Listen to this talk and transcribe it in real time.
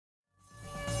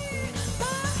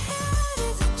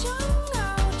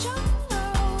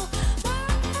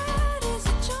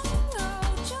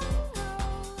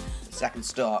second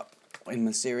start in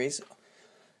the series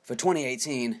for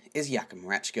 2018 is Jakub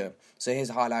Mareczko. So here's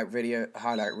a highlight reel,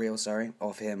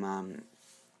 of him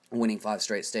winning 5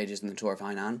 straight stages in the Tour of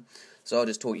Hainan. So I'll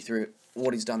just talk you through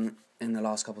what he's done in the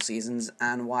last couple seasons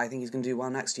and why I think he's going to do well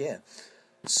next year.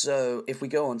 So if we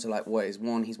go on to what he's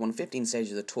won 15 stages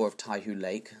of the Tour of Taihu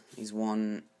Lake. He's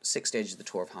won 6 stages of the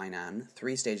Tour of Hainan,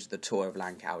 3 stages of the Tour of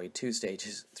Langkawi, 3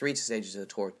 stages of the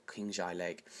Tour of Qinghai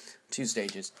Lake, 2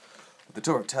 stages of the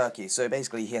Tour of Turkey. So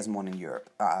basically he hasn't won in Europe.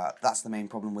 That's the main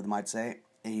problem with him, I'd say.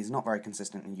 He's not very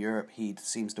consistent in Europe. He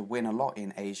seems to win a lot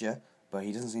in Asia, but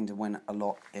he doesn't seem to win a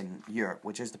lot in Europe,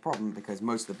 which is the problem because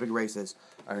most of the big races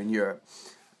are in Europe.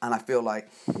 And I feel like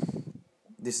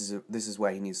this is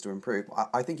where he needs to improve.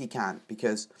 I think he can,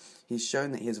 because he's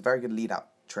shown that he has a very good lead-out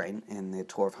train in the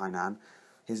Tour of Hainan.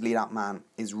 His lead-out man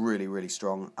is really, really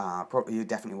strong. He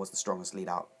definitely was the strongest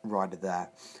lead-out rider there.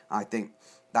 I think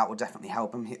that will definitely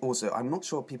help him. I'm not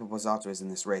sure Pipo Pozzato is in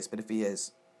this race, but if he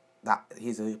is,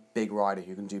 he's a big rider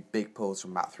who can do big pulls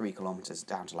from about 3 kilometers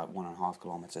down to 1.5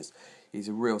 kilometers. He's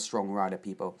a real strong rider,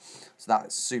 people. So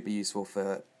that's super useful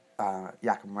for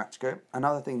Jakub Mareczko.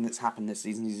 Another thing that's happened this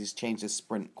season is he's changed his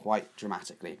sprint quite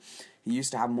dramatically. He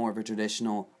used to have more of a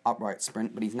traditional upright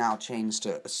sprint, but he's now changed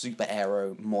to a super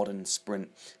aero modern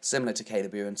sprint, similar to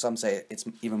Caleb Ewan. Some say it's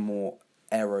even more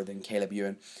aero than Caleb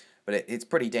Ewan, but it's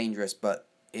pretty dangerous, but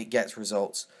it gets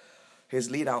results. His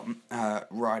lead-out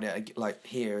rider,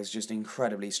 here, is just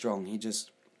incredibly strong. He just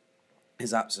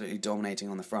is absolutely dominating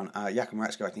on the front. Jakub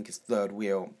Mareczko, I think, is third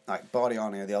wheel.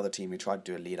 Bardiani are the other team who tried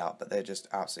to do a lead-out, but they're just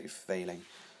absolutely failing.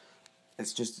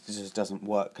 It just doesn't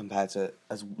work compared to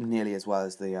nearly as well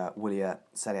as the Willia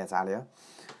Serie Italia.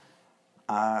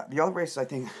 The other races I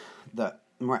think that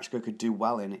Mareczko could do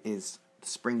well in is the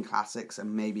Spring Classics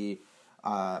and maybe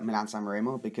Milan-San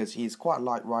Remo, because he's quite a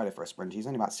light rider for a sprint. He's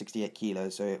only about 68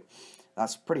 kilos, so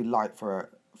that's pretty light for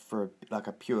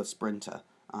a pure sprinter.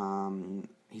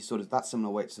 He's that's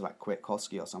similar weight to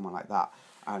Kwiatkowski or someone like that,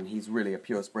 and he's really a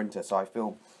pure sprinter. So I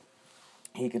feel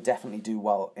he could definitely do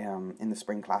well in the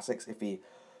Spring Classics if he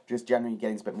just generally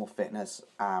gains a bit more fitness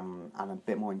and a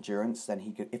bit more endurance.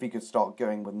 Then if he could start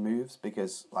going with moves,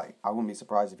 because I wouldn't be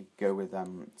surprised if he could go with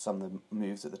some of the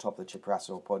moves at the top of the Cipressa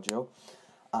or Poggio,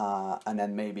 and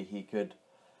then maybe he could,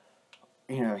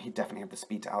 he'd definitely have the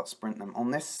speed to outsprint them.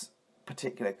 On this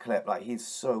particular clip, he's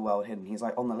so well hidden. He's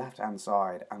on the left hand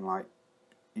side, and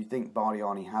you think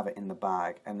Bardiani have it in the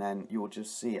bag, and then you'll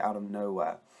just see out of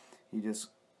nowhere he just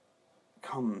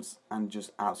comes and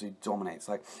just absolutely dominates.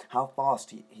 How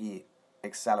fast he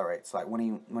accelerates.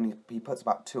 When he puts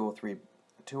about two or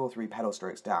three pedal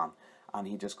strokes down, and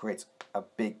he just creates a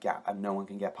big gap and no one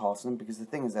can get past him, because the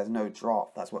thing is there's no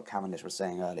draft. That's what Cavendish was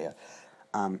saying earlier.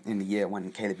 In the year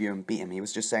when Caleb Ewan beat him, he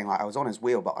was just saying I was on his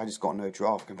wheel, but I just got no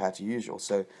draft compared to usual.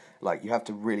 So you have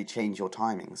to really change your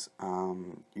timings.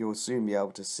 You'll soon be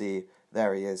able to see,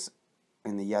 there he is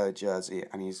in the yellow jersey,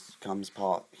 and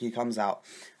he comes out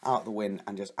the wind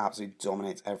and just absolutely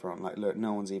dominates everyone. Look,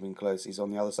 no one's even close. He's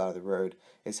on the other side of the road.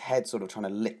 His head trying to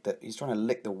lick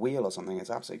the wheel or something. It's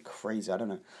absolutely crazy. I don't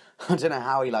know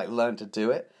how he learned to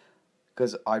do it,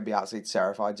 because I'd be absolutely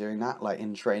terrified doing that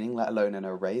in training, let alone in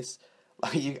a race.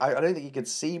 I don't think he could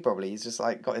see probably. He's just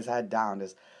got his head down.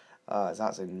 It's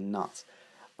absolutely nuts.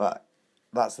 But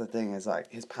that's the thing, is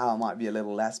his power might be a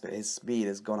little less, but his speed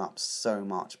has gone up so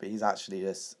much. But he's actually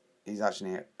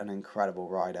an incredible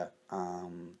rider.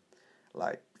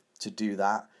 To do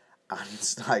that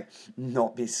and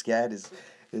not be scared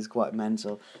is quite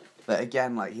mental. But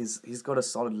again, he's got a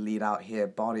solid lead out here.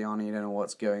 Bardiani, you don't know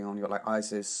what's going on. You've got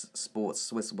ISO Sports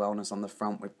Swiss Wellness on the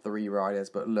front with 3 riders.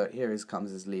 But look,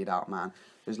 comes his lead out man.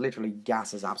 Just literally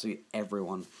gasses absolutely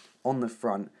everyone on the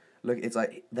front. Look, it's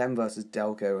them versus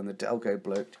Delco, and the Delco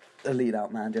bloke, the lead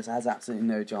out man, just has absolutely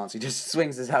no chance. He just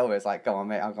swings his helmet. It's come on,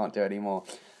 mate, I can't do it anymore.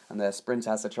 And the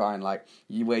sprinter has to try and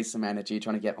you waste some energy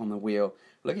trying to get on the wheel.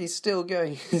 Look, he's still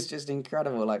going. It's just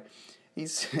incredible.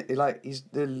 He's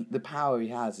the power he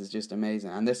has is just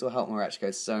amazing, and this will help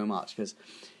Mareczko so much, because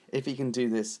if he can do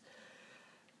this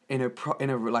in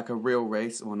a real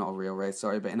race, or not a real race,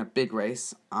 sorry, but in a big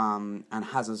race, and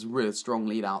has a really strong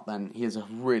lead out, then he has a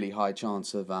really high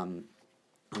chance of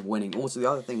winning. Also,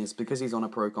 the other thing is, because he's on a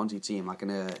Pro Conti team,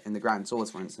 in the Grand Tours,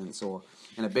 for instance, or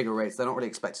in a bigger race, they're not really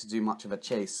expected to do much of a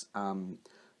chase.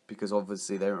 Because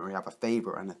obviously they don't really have a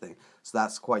favourite or anything. So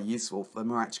that's quite useful for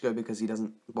Mareczko, because he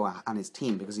doesn't, and his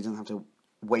team, because he doesn't have to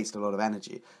waste a lot of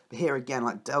energy. But here again,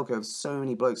 Delco have so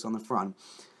many blokes on the front.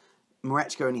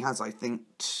 Mareczko only has, I think,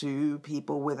 2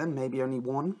 people with him, maybe only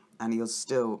 1, and he'll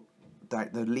still,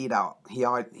 the lead out, he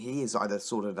is either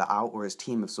sorted it out or his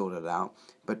team have sorted it out.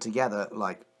 But together,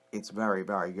 it's very,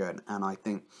 very good, and I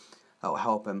think that'll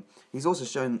help him. He's also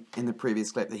shown in the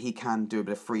previous clip that he can do a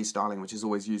bit of freestyling, which is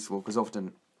always useful, because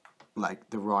often, like,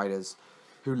 the riders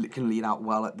who can lead out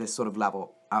well at this sort of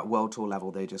level, at World Tour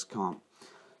level, they just can't.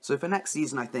 So for next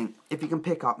season, I think, if he can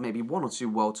pick up maybe 1 or 2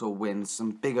 World Tour wins,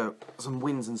 some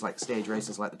wins in, like, stage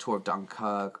races like the Tour of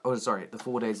Dunkirk, the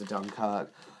 4 Days of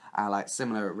Dunkirk, like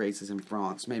similar races in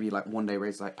France, maybe like 1 day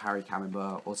races like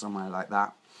Paris-Camembert or somewhere like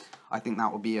that, I think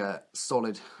that would be a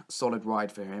solid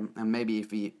ride for him, and maybe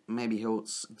he'll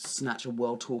snatch a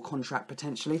World Tour contract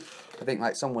potentially. I think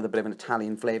like someone with a bit of an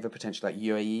Italian flavour, potentially like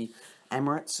UAE,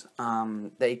 Emirates,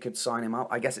 they could sign him up.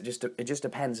 I guess it just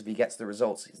depends if he gets the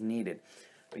results he's needed,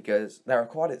 because there are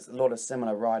quite a lot of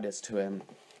similar riders to him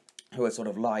who are sort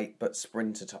of light but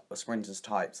sprinters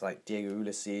types, like Diego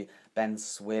Ulissi, Ben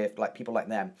Swift, like people like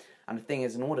them. And the thing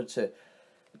is, in order to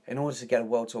get a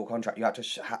World Tour contract, you have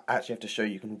to actually have to show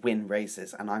you can win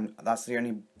races, and that's the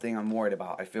only thing I'm worried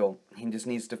about. I feel he just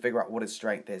needs to figure out what his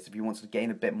strength is. If he wants to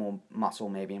gain a bit more muscle,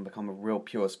 maybe, and become a real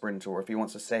pure sprinter, or if he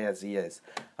wants to stay as he is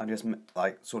and just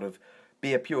like sort of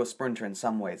be a pure sprinter in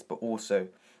some ways, but also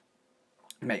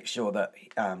make sure that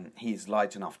he's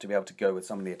light enough to be able to go with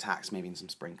some of the attacks, maybe in some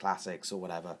spring classics or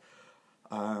whatever.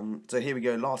 So here we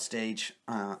go, last stage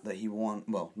that he won,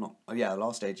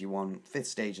 last stage he won, 5th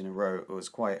stage in a row. It was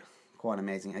quite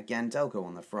amazing. Again, Delco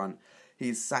on the front.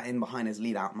 He's sat in behind his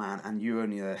lead-out man, and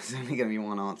there's only going to be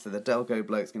one answer. The Delco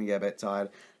bloke's going to get a bit tired.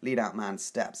 Lead-out man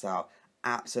steps out,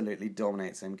 absolutely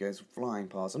dominates him, goes flying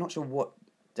past. I'm not sure what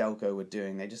Delco were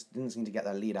doing. They just didn't seem to get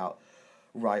their lead-out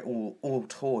right all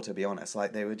tour, to be honest.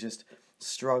 Like, they were just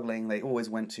struggling. They always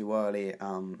went too early.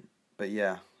 But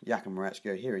yeah, Jakub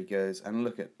Mareczko, here he goes, and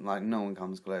look at, like, no one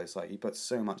comes close. Like, he puts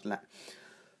so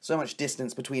much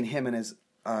distance between him and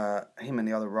him and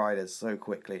the other riders so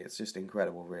quickly. It's just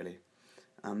incredible, really.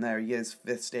 And there he is,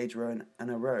 5th stage row in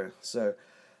a row. So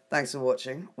thanks for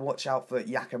watching. Watch out for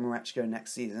Jakub Mareczko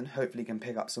next season. Hopefully he can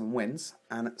pick up some wins,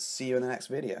 and see you in the next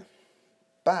video.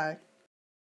 Bye.